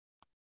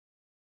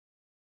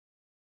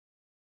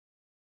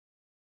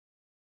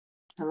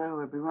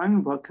Hello,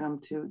 everyone. Welcome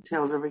to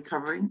Tales of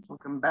Recovery.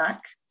 Welcome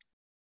back.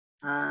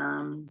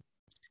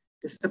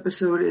 This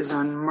episode is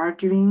on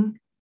marketing,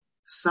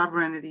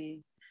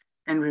 sovereignty,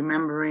 and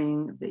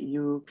remembering that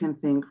you can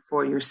think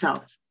for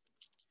yourself.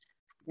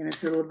 I'm going to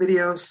do a little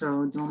video,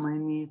 so don't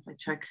mind me if I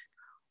check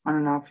on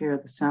and off here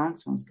at the sound.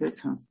 Sounds good.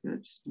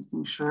 Just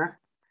making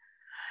sure.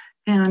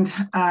 And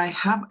I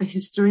have a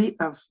history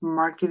of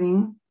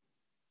marketing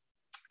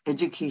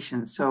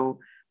education. So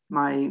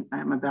my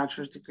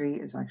bachelor's degree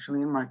is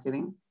actually in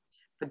marketing,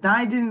 but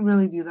I didn't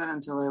really do that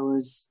until I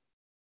was,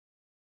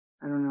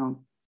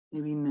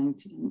 maybe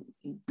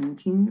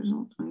 19 years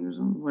old, 20 years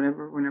old,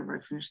 whenever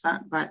I finished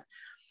that. But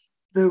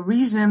the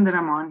reason that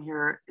I'm on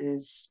here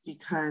is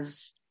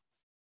because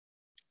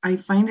I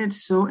find it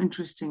so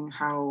interesting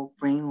how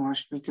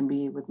brainwashed we can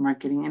be with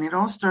marketing. And it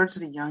all starts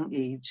at a young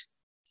age.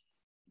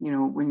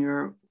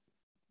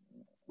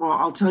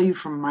 I'll tell you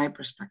from my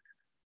perspective.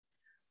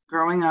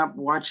 Growing up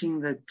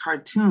watching the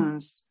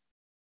cartoons,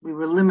 we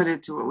were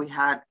limited to what we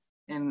had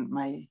in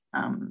my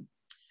early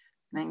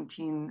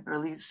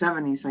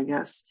 70s, I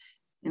guess,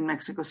 in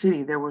Mexico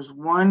City. There was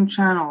one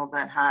channel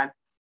that had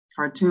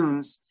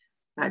cartoons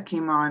that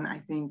came on, I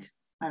think,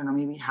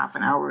 maybe half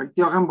an hour.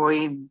 Tío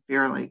Gamboín, if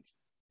you're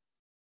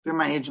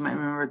my age, you might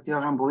remember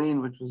Tío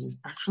Gamboín, which was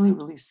actually a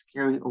really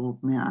scary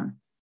old man.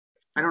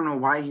 I don't know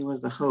why he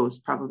was the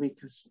host, probably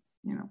because,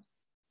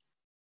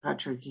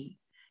 patriarchy.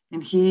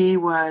 And he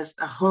was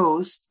a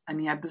host, and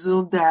he had this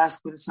little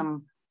desk with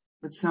some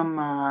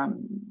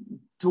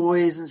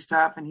toys and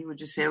stuff. And he would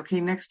just say,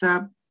 "Okay, next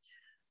up."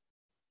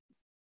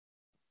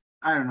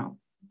 I don't know.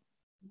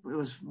 It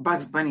was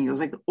Bugs Bunny. It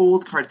was like the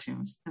old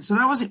cartoons, and so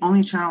that was the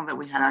only channel that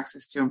we had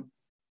access to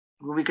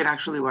where we could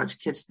actually watch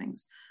kids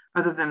things.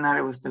 Other than that,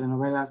 it was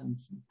telenovelas and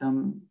some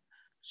dumb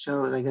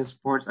shows, I guess,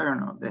 sports. I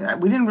don't know.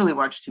 We didn't really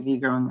watch TV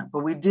growing up,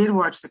 but we did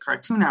watch the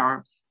Cartoon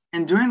Hour.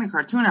 And during the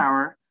Cartoon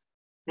Hour,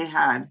 they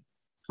had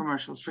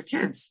commercials for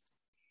kids.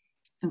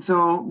 And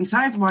so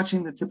besides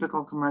watching the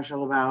typical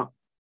commercial about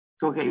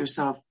go get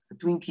yourself a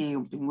Twinkie,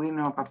 un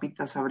pingüino,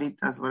 papitas,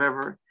 sabritas,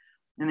 whatever,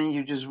 and then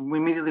we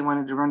immediately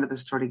wanted to run to the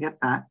store to get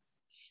that,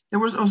 there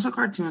was also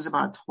cartoons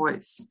about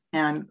toys.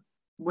 And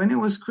when it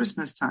was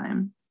Christmas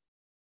time,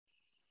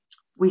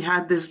 we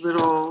had this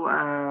little,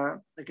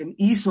 like an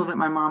easel that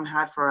my mom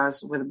had for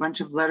us with a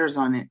bunch of letters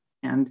on it.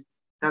 And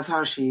that's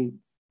how she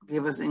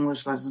gave us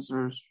English lessons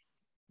or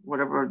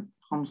whatever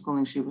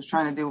homeschooling she was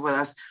trying to do with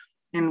us.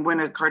 And when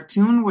a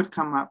cartoon would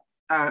come up,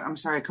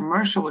 a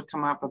commercial would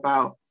come up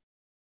about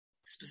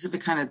a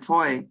specific kind of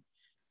toy,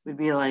 we'd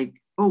be like,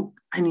 "Oh,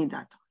 I need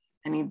that toy.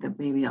 I need the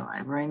Baby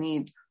Alive, or I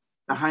need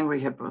the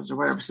Hungry Hippos," or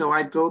whatever. So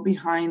I'd go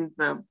behind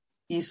the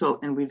easel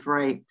and we'd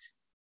write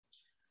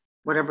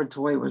whatever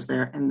toy was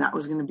there. And that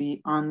was going to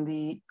be on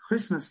the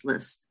Christmas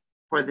list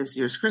for this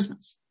year's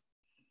Christmas.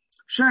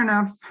 Sure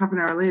enough, half an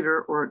hour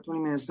later or 20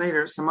 minutes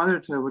later, some other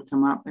toy would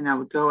come up and I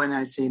would go and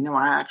I'd say, "No,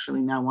 I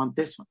actually now want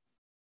this one."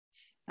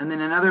 And then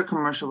another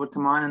commercial would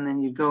come on and then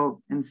you'd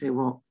go and say,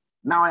 "Well,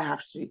 now I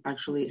have to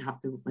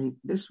wait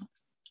this one.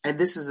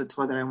 This is a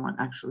toy that I want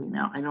actually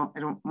now. I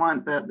don't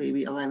want the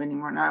Baby Alive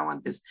anymore. Now I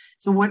want this."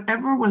 So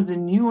whatever was the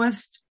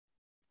newest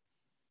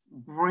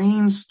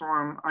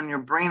brainstorm on your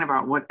brain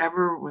about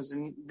whatever was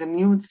the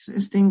newest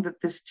thing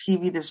that this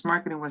TV, this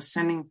marketing was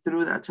sending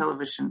through that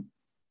television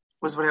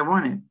was what I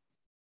wanted.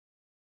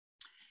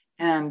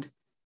 And,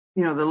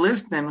 the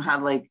list then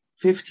had like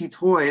 50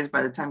 toys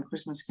by the time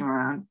Christmas came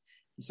around.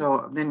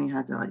 So then you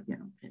had to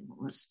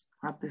let's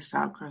cross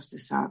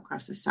this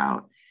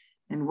out.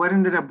 And what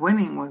ended up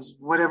winning was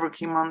whatever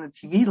came on the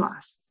TV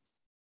last,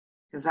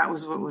 because that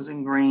was what was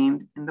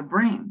ingrained in the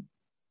brain.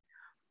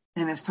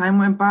 And as time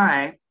went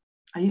by,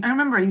 I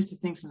remember I used to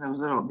think since I was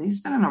little,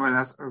 these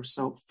telenovelas are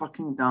so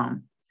fucking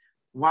dumb.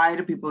 Why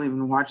do people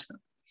even watch them?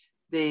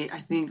 They, I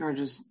think, are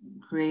just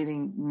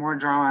creating more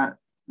drama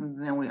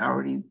than we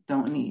already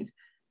don't need.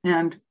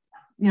 And,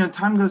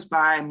 time goes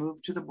by, I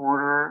moved to the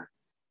border.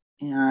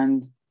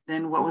 And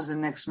then what was the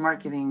next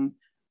marketing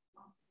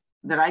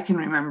that I can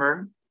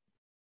remember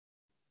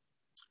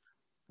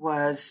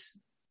was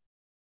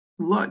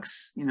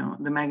looks,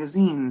 the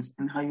magazines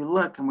and how you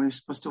look and what you're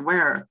supposed to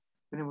wear.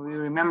 But we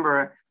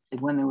remember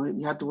when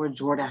you had to wear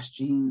Jordache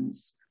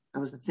jeans. That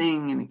was the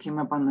thing. And it came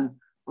up on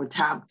or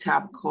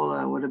Tab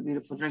Cola. What a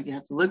beautiful drink. You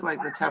had to look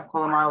like the Tab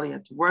Cola model. You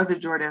had to wear the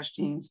Jordache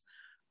jeans.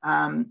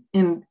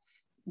 And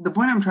the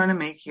point I'm trying to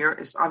make here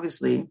is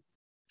obviously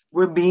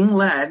we're being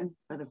led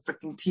by the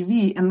freaking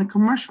TV and the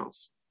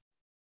commercials.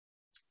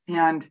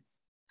 And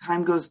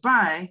time goes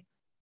by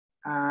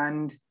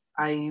and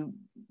I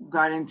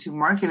got into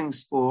marketing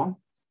school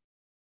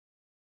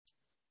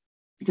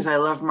because I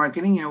love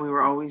marketing. We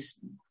were always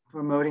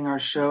promoting our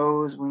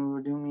shows when we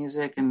were doing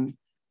music and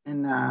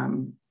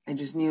I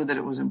just knew that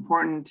it was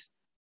important,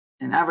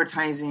 and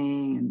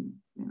advertising and,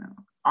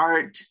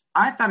 art.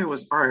 I thought it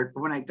was art,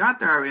 but when I got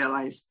there, I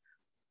realized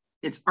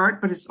it's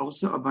art, but it's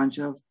also a bunch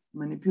of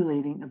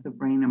manipulating of the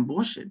brain and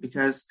bullshit,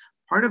 because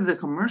part of the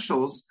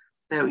commercials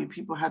that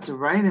people had to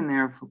write in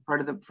there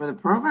for the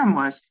program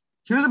was,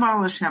 here's a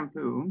bottle of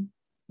shampoo.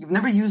 You've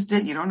never used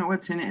it. You don't know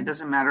what's in it. It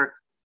doesn't matter.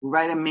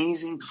 Write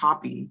amazing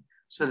copy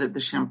so that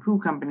the shampoo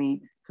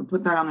company can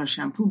put that on their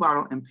shampoo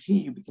bottle and pay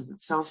you because it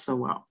sells so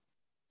well.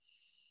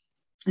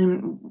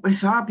 And I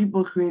saw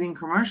people creating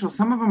commercials.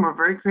 Some of them were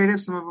very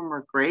creative. Some of them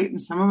were great.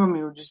 And some of them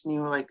you just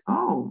knew like,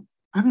 oh,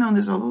 I've known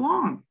this all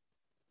along.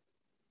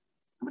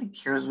 Nobody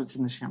cares what's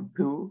in the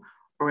shampoo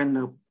or in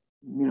the,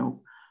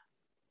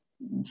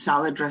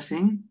 salad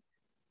dressing.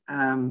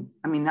 Now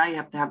you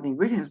have to have the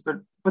ingredients,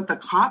 but the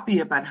copy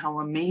about how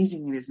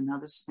amazing it is and how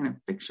this is going to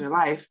fix your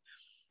life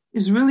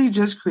is really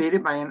just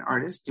created by an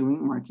artist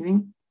doing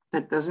marketing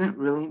that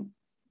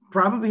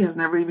probably has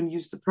never even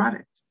used the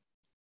product.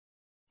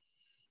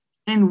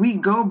 And we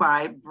go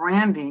by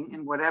branding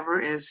and whatever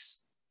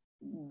is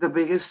the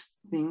biggest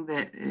thing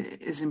that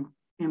is,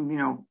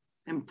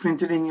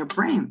 imprinted in your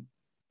brain.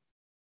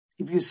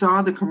 If you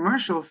saw the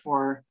commercial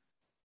for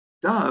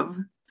Dove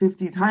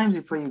 50 times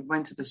before you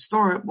went to the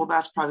store, well,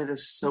 that's probably the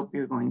soap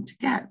you're going to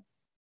get.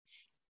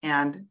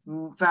 And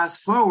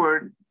fast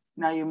forward,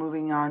 now you're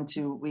moving on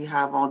to, we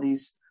have all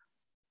these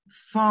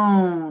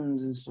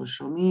phones and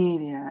social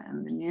media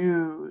and the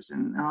news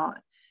and all.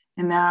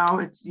 And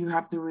now you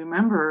have to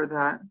remember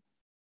that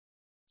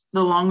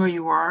the longer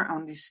you are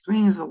on these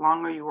screens, the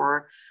longer you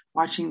are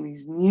watching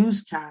these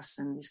newscasts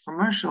and these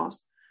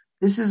commercials,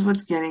 this is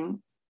what's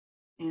getting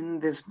in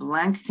this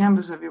blank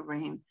canvas of your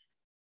brain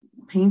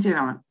painted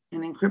on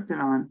and encrypted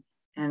on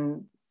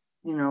and,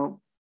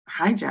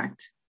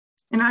 hijacked.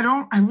 And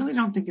I really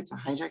don't think it's a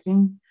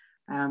hijacking.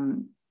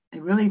 I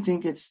really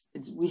think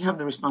we have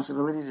the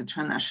responsibility to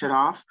turn that shit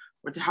off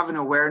or to have an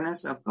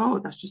awareness of, oh,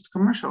 that's just a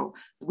commercial.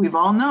 We've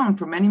all known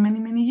for many, many,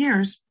 many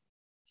years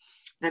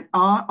that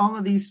all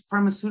of these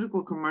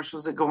pharmaceutical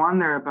commercials that go on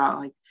there about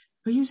like,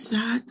 are you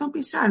sad? Don't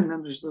be sad. And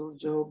then there's little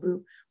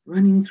Joe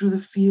running through the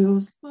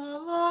fields, la,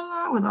 la,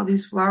 la, with all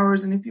these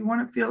flowers. And if you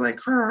want to feel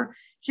like her,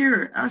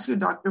 here, ask your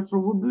doctor for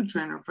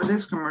Wellbutrin or for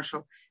this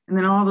commercial. And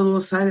then all the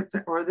little side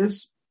effects or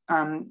this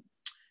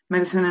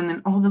medicine. And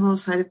then all the little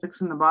side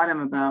effects in the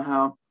bottom about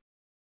how,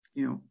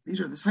 these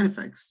are the side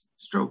effects,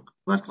 stroke,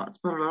 blood clots,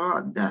 blah, blah,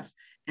 blah, death.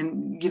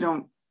 And you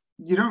don't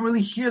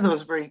really hear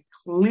those very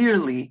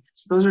clearly.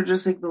 Those are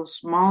just like those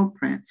small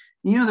print.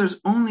 There's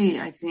only,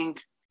 I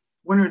think,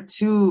 1 or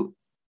 2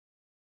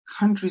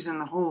 countries in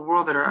the whole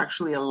world that are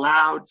actually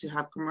allowed to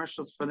have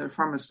commercials for their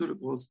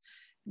pharmaceuticals,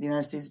 the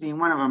United States being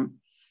one of them.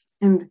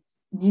 And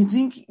you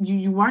think,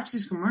 you watch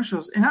these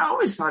commercials, and I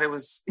always thought it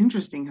was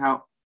interesting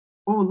how,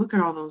 look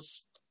at all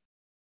those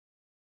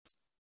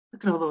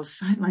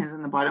sidelines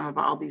on the bottom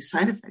about all these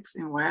side effects,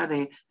 and why are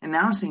they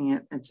announcing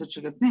it as such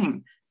a good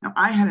thing? Now,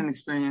 I had an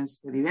experience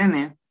with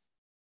Irene,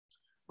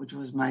 which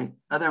was my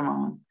other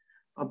mom,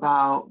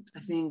 about,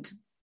 I think,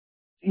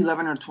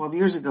 11 or 12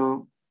 years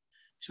ago.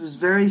 She was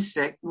very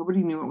sick.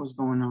 Nobody knew what was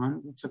going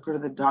on. We took her to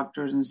the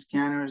doctors and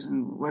scanners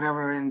and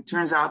whatever. And it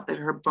turns out that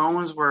her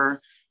bones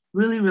were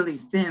really, really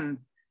thin.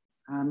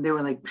 They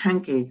were like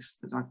pancakes,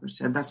 the doctor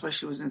said. That's why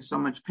she was in so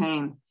much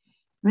pain.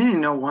 They didn't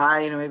know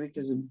why, maybe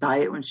because of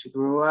diet when she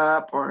grew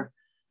up or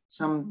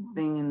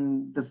something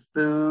in the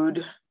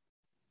food.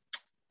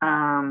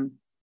 That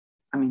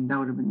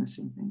would have been the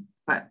same thing.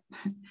 But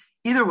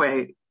either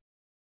way,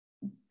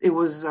 it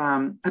was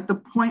at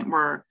the point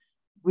where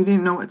we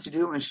didn't know what to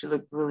do and she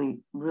looked really,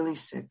 really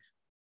sick.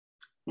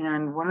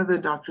 And one of the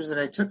doctors that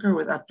I took her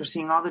with, after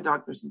seeing all the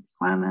doctors in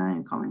Tijuana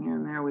and calling here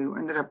and there, we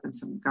ended up in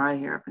some guy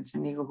here up in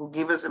San Diego who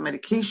gave us a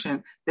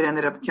medication that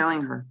ended up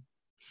killing her.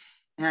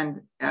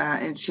 And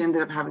she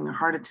ended up having a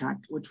heart attack,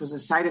 which was a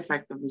side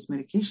effect of this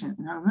medication.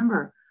 And I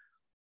remember,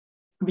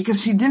 because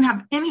she didn't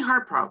have any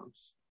heart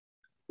problems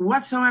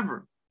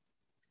whatsoever.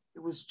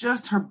 It was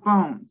just her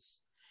bones.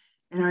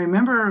 And I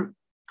remember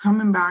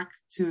coming back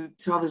to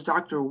tell this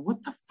doctor,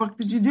 what the fuck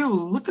did you do?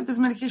 Look at this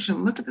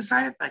medication. Look at the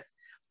side effects.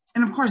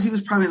 And of course, he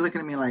was probably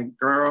looking at me like,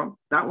 girl,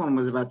 that one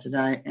was about to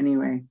die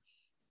anyway.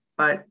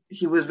 But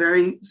he was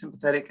very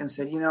sympathetic and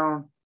said,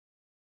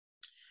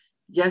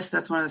 yes,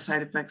 that's one of the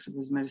side effects of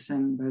this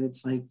medicine, but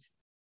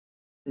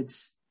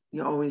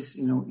you always,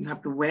 you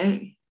have to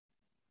weigh,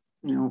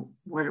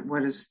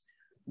 what is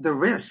the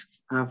risk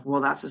of,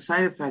 well, that's a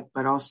side effect,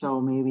 but also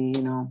maybe,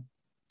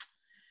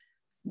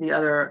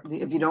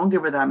 if you don't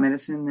give her that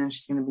medicine, then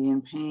she's going to be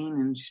in pain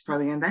and she's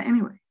probably going to die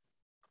anyway.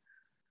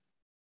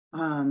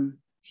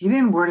 He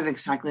didn't word it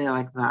exactly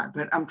like that,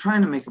 but I'm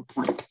trying to make a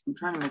point. Let me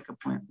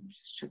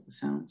just check the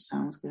sound.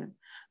 Sounds good.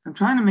 I'm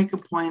trying to make a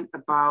point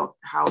about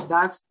how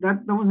that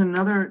was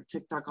another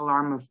TikTok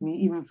alarm of me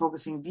even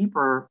focusing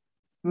deeper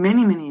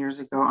many, many years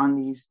ago on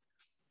these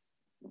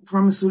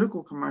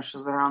pharmaceutical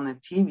commercials that are on the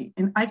TV.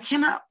 And I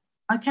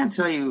can't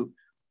tell you,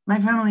 my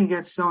family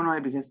gets so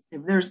annoyed because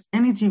if there's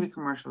any TV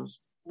commercials,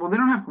 well, they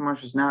don't have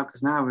commercials now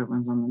because now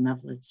everyone's on the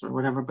Netflix or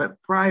whatever.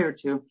 But prior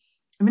to,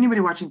 if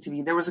anybody watching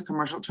TV, there was a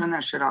commercial, turn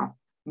that shit off,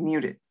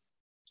 mute it.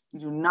 You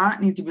do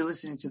not need to be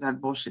listening to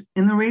that bullshit.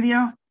 In the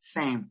radio,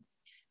 same.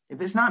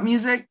 If it's not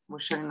music, we're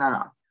shutting that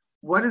off.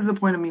 What is the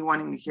point of me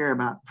wanting to hear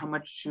about how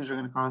much shoes are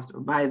going to cost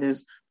or buy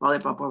this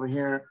lollipop over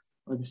here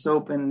or the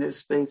soap in this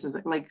space?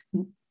 Like,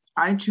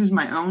 I choose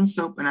my own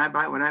soap and I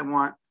buy what I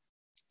want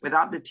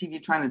without the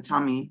TV trying to tell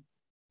me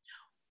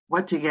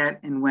what to get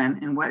and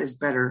when and what is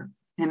better.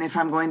 And if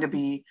I'm going to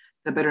be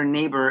the better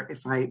neighbor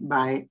if I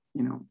buy,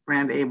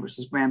 brand A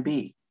versus brand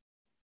B.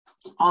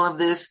 All of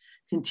this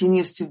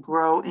continues to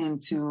grow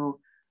into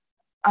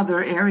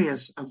other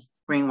areas of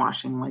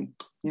brainwashing, like,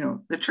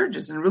 the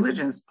churches and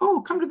religions.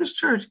 Oh, come to this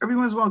church.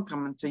 Everyone's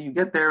welcome until you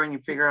get there and you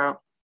figure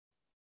out,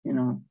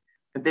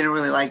 that they don't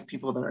really like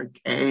people that are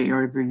gay,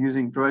 or if you're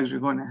using drugs, you're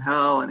going to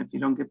hell. And if you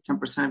don't give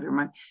 10% of your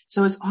money.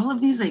 So it's all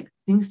of these like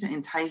things to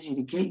entice you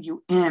to get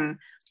you in.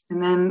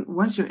 And then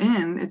once you're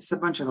in, it's a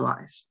bunch of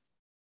lies.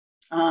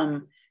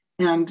 And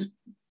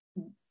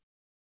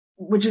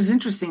which is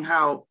interesting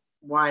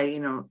why,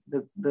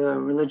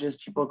 the religious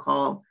people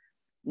call,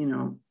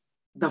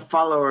 the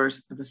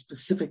followers of a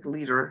specific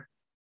leader,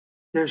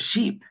 they're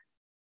sheep,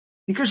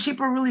 because sheep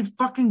are really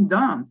fucking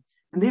dumb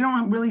and they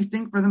don't really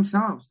think for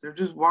themselves. They're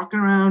just walking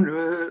around,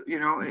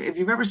 if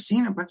you've ever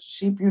seen a bunch of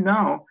sheep,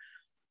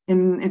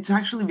 and it's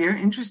actually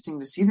very interesting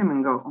to see them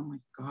and go, oh my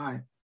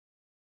God.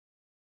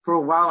 For a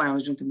while when I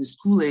was drinking this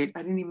Kool-Aid,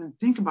 I didn't even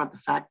think about the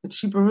fact that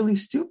sheep are really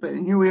stupid.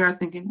 And here we are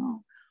thinking,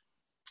 oh,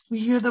 we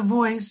hear the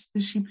voice,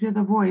 the sheep hear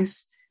the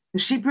voice. The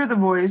sheep hear the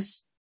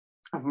voice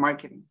of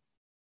marketing.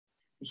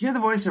 They hear the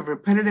voice of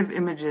repetitive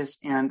images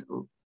and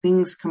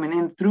things coming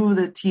in through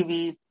the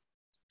TV,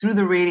 through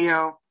the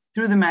radio,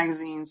 through the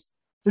magazines,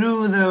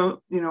 through the,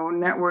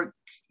 network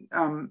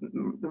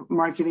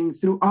marketing,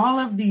 through all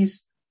of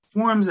these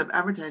forms of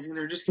advertising.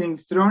 They're just getting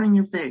thrown in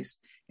your face.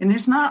 And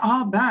it's not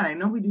all bad. I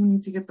know we do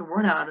need to get the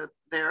word out of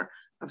there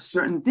of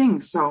certain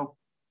things. So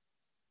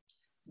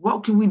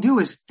what can we do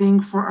is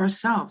think for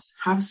ourselves,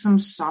 have some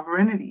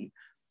sovereignty,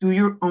 do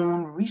your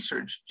own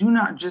research. Do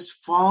not just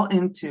fall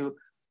into,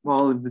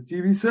 well, if the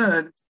TV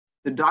said,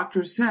 the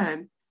doctor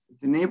said, if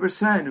the neighbor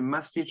said, it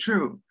must be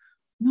true.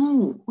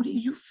 No, what do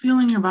you feel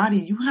in your body?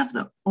 You have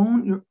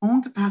your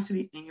own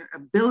capacity and your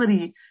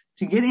ability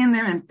to get in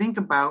there and think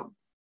about,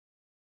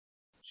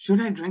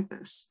 should I drink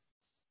this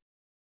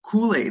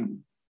Kool-Aid?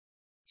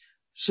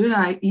 Should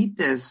I eat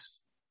this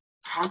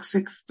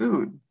toxic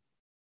food?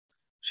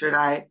 Should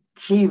I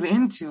cave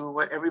into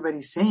what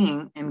everybody's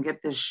saying and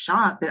get this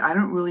shot that I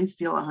don't really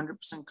feel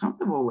 100%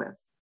 comfortable with?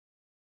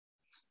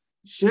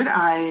 Should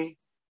I,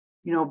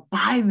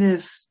 buy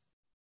this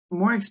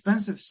more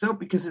expensive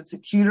soap because it's a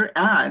cuter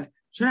ad?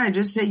 Should I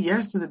just say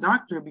yes to the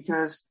doctor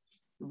because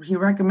he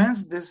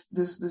recommends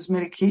this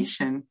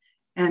medication?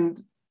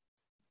 And,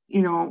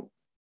 you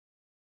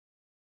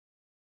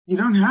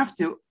don't have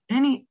to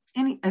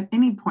at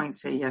any point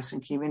say yes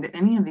and cave into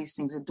any of these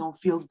things that don't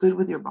feel good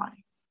with your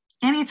body.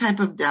 Any type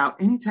of doubt,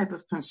 any type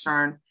of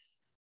concern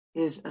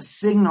is a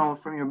signal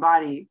from your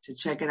body to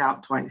check it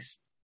out twice.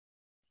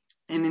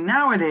 And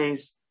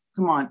nowadays,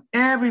 come on,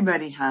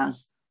 everybody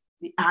has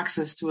the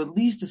access to at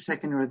least a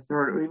second or a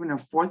third or even a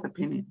fourth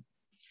opinion.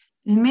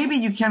 And maybe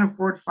you can't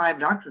afford 5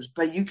 doctors,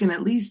 but you can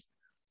at least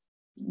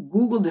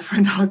Google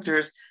different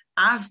doctors,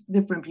 ask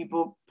different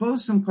people,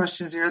 post some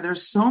questions here.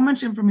 There's so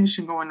much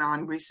information going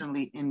on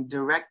recently in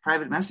direct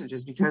private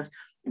messages because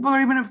people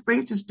are even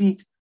afraid to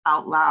speak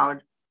out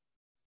loud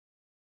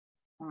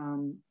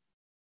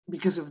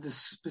because of the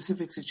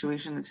specific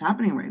situation that's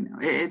happening right now.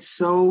 It's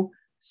so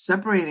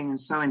separating and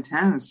so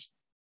intense,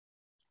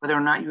 whether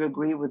or not you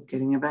agree with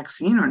getting a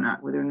vaccine or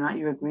not, whether or not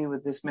you agree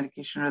with this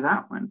medication or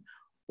that one,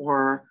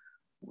 or,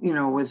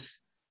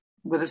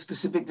 with a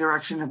specific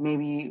direction of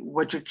maybe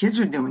what your kids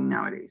are doing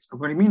nowadays. Or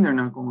what do you mean they're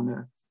not going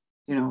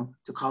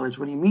to college?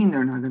 What do you mean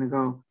they're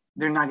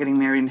not getting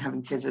married and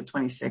having kids at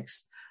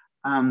 26?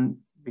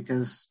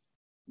 Because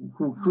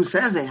who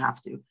says they have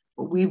to?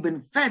 But we've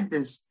been fed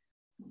this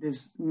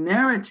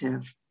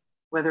narrative,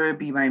 whether it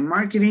be by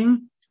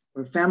marketing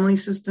or family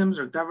systems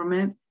or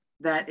government,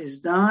 that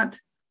is not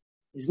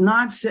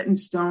set in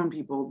stone,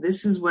 people.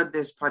 This is what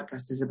this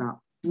podcast is about.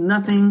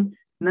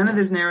 None of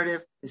this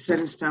narrative is set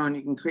in stone.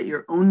 You can create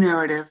your own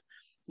narrative.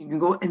 You can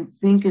go and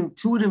think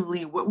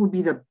intuitively what would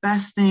be the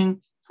best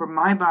thing for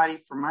my body,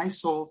 for my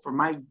soul, for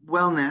my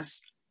wellness.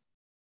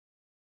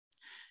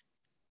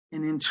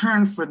 And in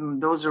turn, for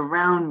those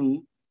around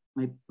me,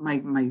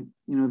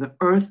 the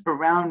earth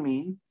around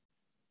me,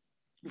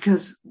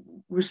 because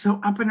we're so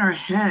up in our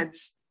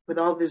heads with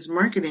all this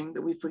marketing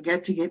that we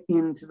forget to get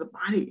into the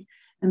body.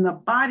 And the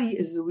body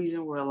is the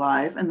reason we're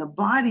alive. And the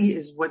body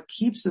is what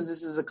keeps us.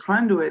 This is a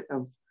conduit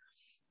of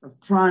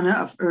prana,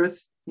 of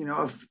earth,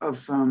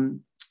 of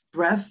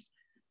breath,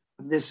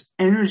 of this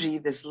energy,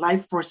 this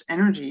life force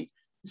energy.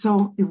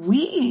 So if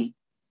we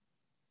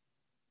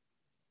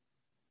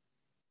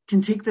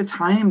can take the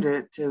time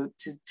to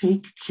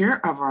take care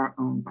of our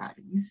own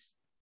bodies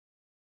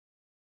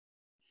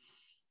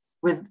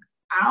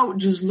without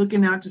just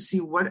looking out to see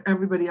what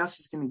everybody else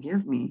is going to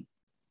give me,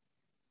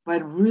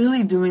 but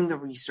really doing the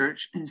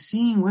research and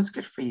seeing what's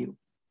good for you.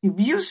 If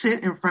you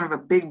sit in front of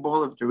a big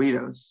bowl of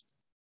Doritos,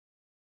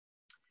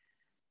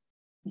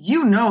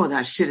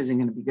 that shit isn't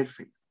going to be good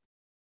for you.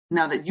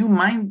 Now that you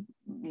might,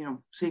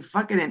 say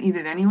fuck it and eat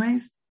it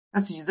anyways,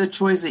 That's the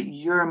choice that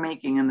you're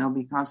making, and there'll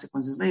be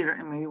consequences later.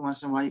 And maybe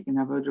once in a while you can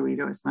have a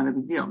Dorito. It's not a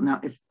big deal. Now,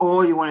 if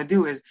all you want to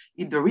do is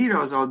eat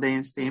Doritos all day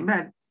and stay in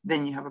bed,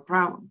 then you have a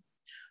problem.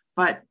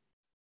 But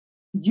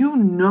you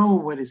know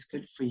what is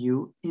good for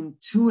you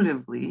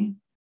intuitively.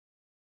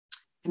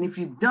 And if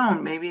you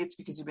don't, maybe it's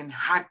because you've been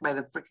hacked by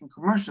the freaking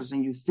commercials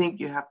and you think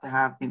you have to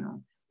have,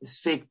 this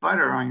fake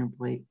butter on your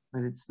plate,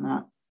 but that's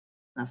not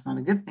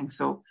a good thing.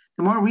 So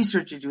the more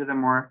research you do, the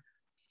more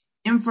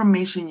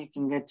information you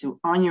can get to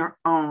on your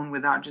own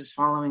without just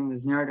following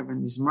this narrative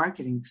and these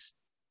marketings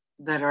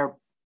that are,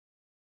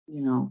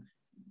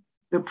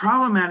 they're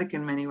problematic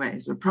in many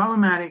ways. They're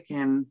problematic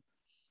in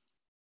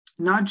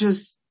not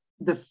just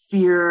the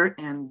fear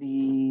and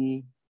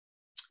the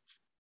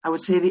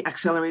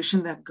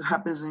acceleration that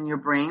happens in your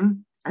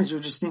brain as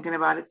you're just thinking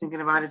about it,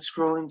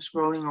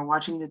 scrolling, or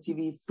watching the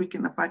TV,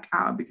 freaking the fuck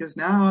out because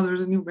now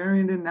there's a new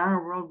variant and now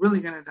we're all really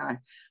going to die.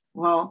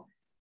 Well,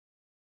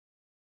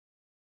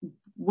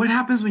 what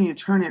happens when you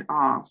turn it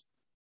off?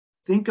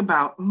 Think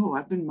about,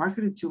 I've been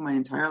marketed to my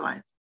entire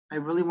life. I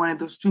really wanted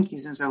those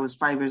Twinkies since I was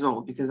 5 years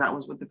old because that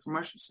was what the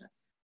commercial said.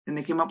 And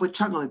they came up with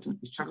chocolate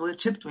Twinkies, chocolate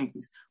chip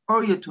Twinkies,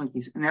 Oreo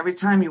Twinkies, and every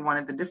time you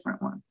wanted the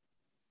different one.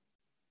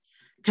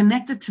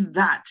 Connected to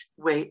that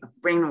way of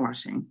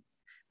brainwashing,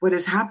 what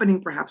is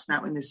happening perhaps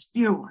now in this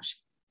fear washing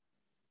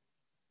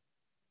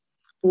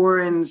or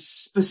in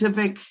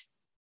specific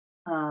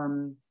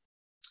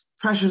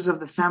pressures of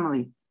the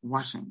family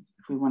washing,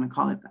 if we want to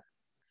call it that.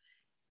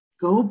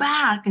 Go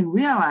back and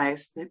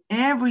realize that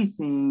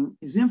everything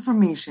is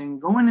information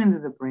going into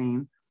the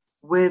brain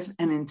with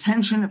an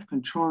intention of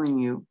controlling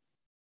you,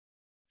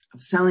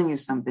 of selling you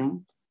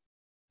something.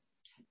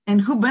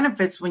 And who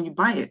benefits when you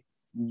buy it?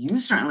 You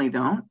certainly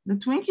don't. The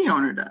Twinkie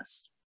owner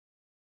does.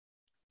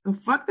 So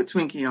fuck the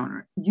Twinkie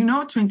owner.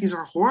 Twinkies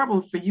are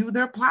horrible for you.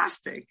 They're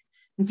plastic.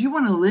 If you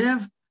want to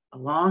live a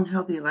long,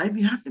 healthy life,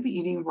 you have to be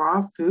eating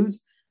raw foods,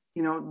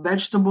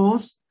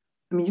 vegetables.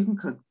 I mean, you can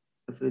cook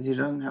the foods. You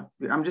don't have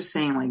to. I'm just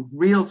saying like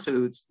real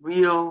foods,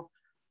 real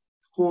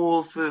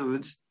whole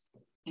foods,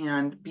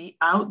 and be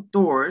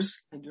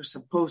outdoors like you're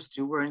supposed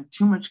to. We're in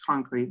too much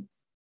concrete.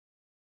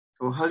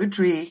 Go hug a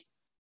tree.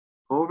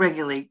 Go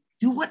regulate.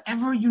 Do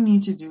whatever you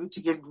need to do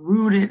to get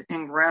rooted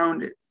and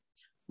grounded.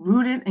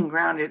 Rooted and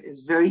grounded is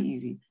very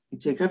easy. You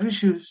take off your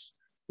shoes,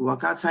 you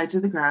walk outside to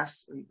the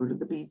grass, or you go to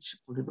the beach,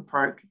 go to the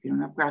park if you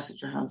don't have grass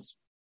at your house,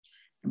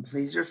 and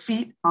place your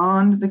feet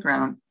on the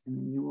ground, and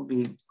then you will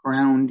be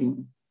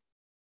grounding.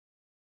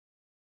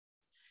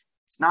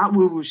 It's not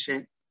woo-woo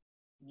shit.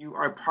 You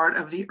are part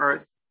of the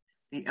earth.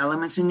 The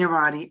elements in your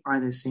body are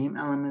the same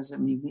elements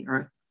that make the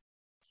earth.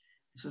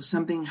 So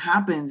something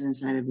happens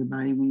inside of your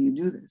body when you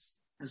do this,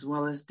 as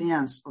well as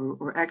dance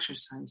or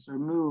exercise or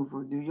move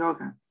or do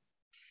yoga.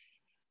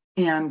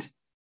 And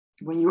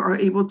when you are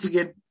able to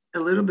get a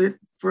little bit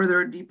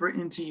further, deeper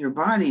into your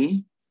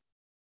body,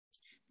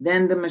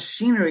 then the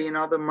machinery and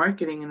all the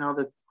marketing and all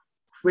the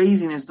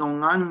craziness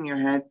going on in your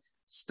head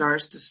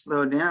starts to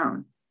slow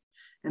down.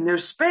 And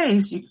there's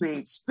space, you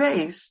create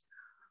space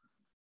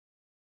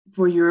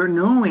for your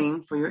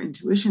knowing, for your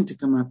intuition to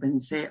come up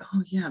and say,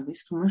 oh yeah,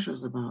 these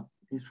commercials about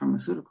these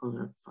pharmaceuticals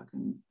are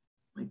fucking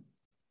like,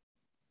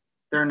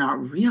 they're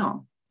not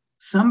real.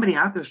 Somebody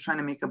out there is trying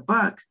to make a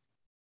buck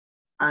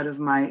out of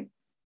my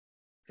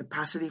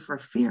capacity for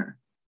fear.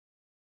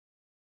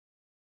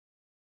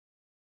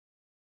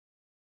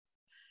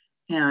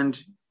 And,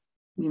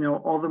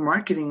 all the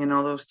marketing and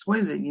all those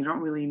toys that you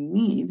don't really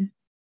need,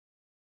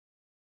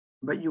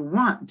 but you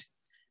want.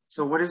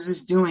 So what is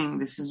this doing?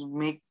 This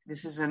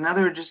is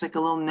another, just like a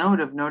little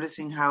note of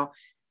noticing how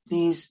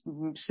these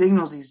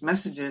signals, these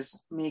messages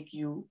make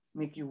you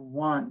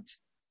want.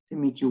 They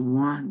make you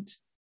want.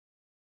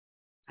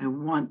 I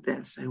want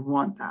this. I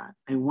want that.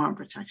 I want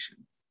protection.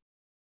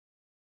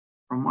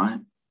 From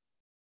what?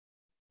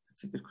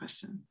 That's a good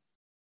question.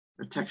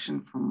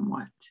 Protection from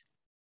what?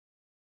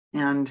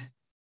 And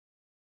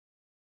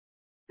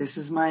this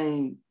is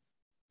my,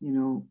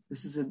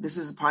 this is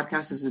a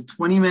podcast. This is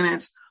 20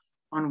 minutes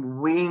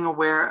on being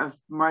aware of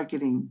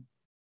marketing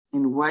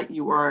and what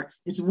you are.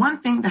 It's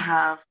one thing to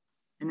have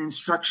an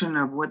instruction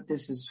of what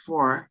this is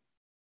for,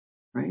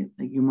 right?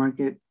 Like you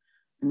market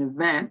an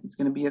event. It's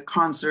going to be a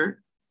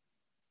concert.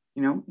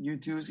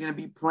 U2 is going to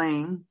be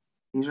playing.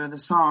 These are the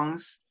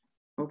songs.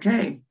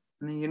 Okay.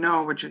 And then you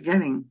know what you're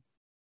getting.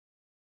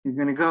 You're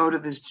going to go to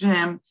this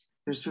gym.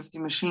 There's 50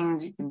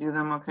 machines. You can do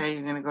them. Okay.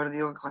 You're going to go to the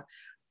yoga class.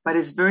 But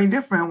it's very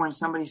different when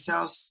somebody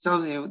tells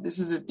you this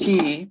is a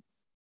tea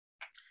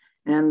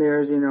and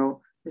there's,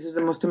 this is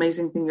the most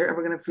amazing thing you're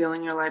ever going to feel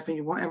in your life and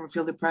you won't ever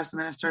feel depressed. And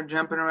then I start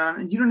jumping around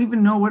and you don't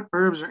even know what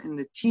herbs are in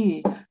the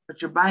tea,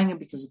 but you're buying it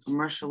because the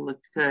commercial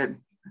looked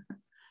good.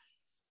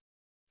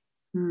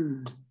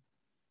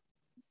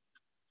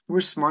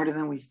 We're smarter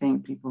than we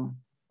think, people.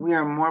 We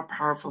are more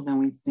powerful than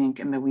we think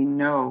and that we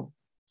know.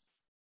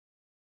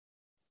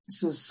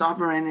 So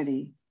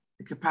sovereignty,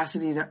 the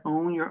capacity to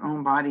own your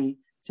own body,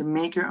 to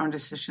make your own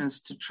decisions,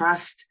 to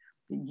trust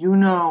that you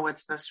know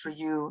what's best for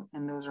you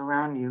and those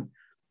around you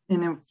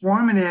in an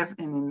informative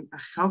and in a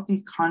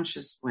healthy,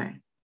 conscious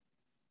way.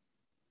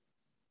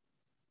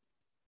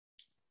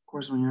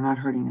 course, when you're not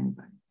hurting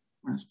anybody.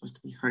 We're not supposed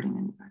to be hurting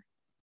anybody.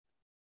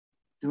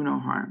 Do no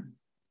harm.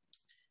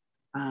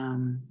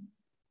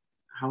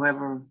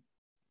 However,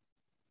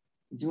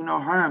 do no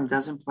harm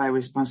does imply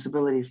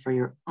responsibility for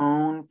your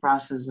own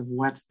process of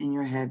what's in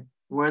your head,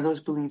 where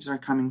those beliefs are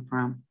coming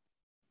from,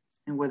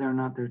 and whether or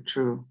not they're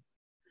true.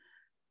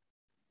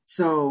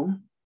 So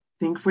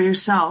think for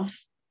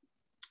yourself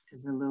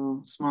is a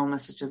little small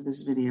message of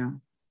this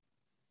video.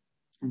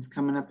 It's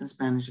coming up in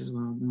Spanish as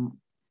well. Don't,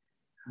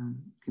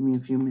 give me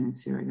a few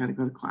minutes here. I got to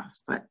go to class.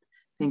 But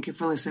thank you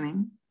for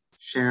listening.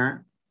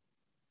 Share.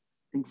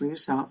 Think for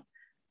yourself.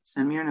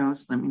 Send me your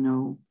notes. Let me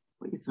know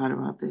what you thought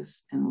about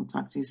this, and we'll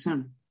talk to you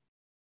soon.